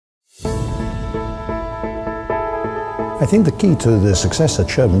I think the key to the success at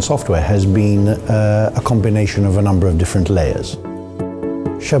Shireburn Software has been a combination of a number of different layers.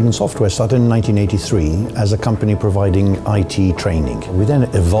 Shireburn Software started in 1983 as a company providing IT training. We then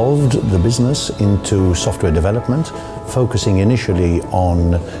evolved the business into software development, focusing initially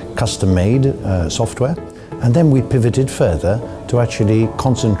on custom-made software, and then we pivoted further to actually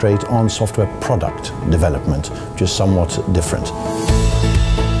concentrate on software product development, which is somewhat different.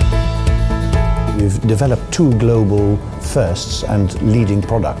 We've developed two global firsts and leading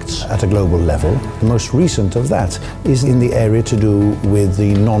products at a global level. The most recent of that is in the area to do with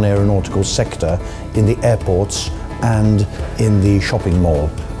the non-aeronautical sector in the airports and in the shopping mall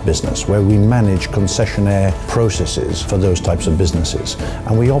business, where we manage concessionaire processes for those types of businesses.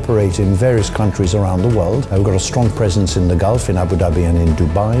 And we operate in various countries around the world. We've got a strong presence in the Gulf, in Abu Dhabi and in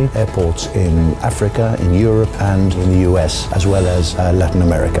Dubai, airports in Africa, in Europe and in the US, as well as Latin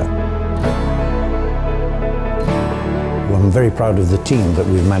America. I'm very proud of the team that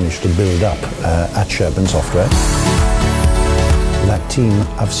we've managed to build up at Shireburn Software. That team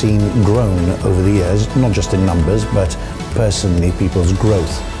I've seen grown over the years, not just in numbers, but personally people's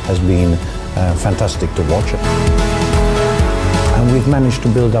growth has been fantastic to watch. And we've managed to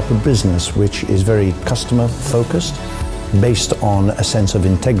build up a business which is very customer focused, based on a sense of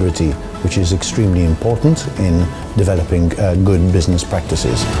integrity, which is extremely important in developing good business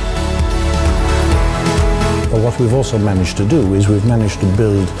practices. But what we've also managed to do is we've managed to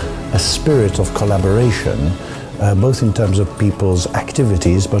build a spirit of collaboration, both in terms of people's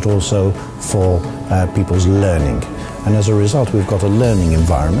activities, but also for people's learning. And as a result, we've got a learning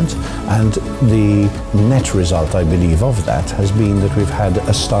environment, and the net result, I believe, of that has been that we've had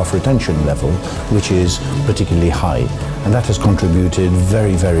a staff retention level which is particularly high. And that has contributed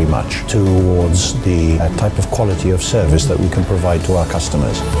very, very much towards the type of quality of service that we can provide to our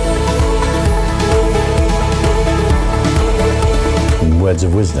customers. Words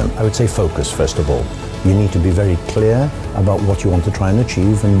of wisdom. I would say focus, first of all. You need to be very clear about what you want to try and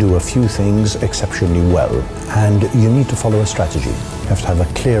achieve and do a few things exceptionally well. And you need to follow a strategy. You have to have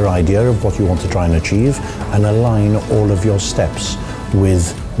a clear idea of what you want to try and achieve and align all of your steps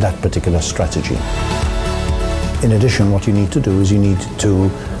with that particular strategy. In addition, what you need to do is you need to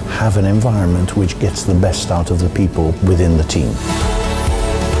have an environment which gets the best out of the people within the team.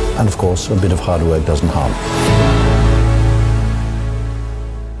 And of course, a bit of hard work doesn't harm.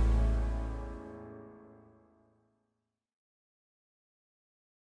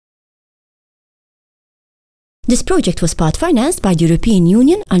 This project was part-financed by the European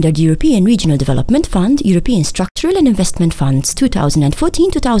Union under the European Regional Development Fund, European Structural and Investment Funds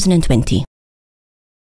 2014-2020.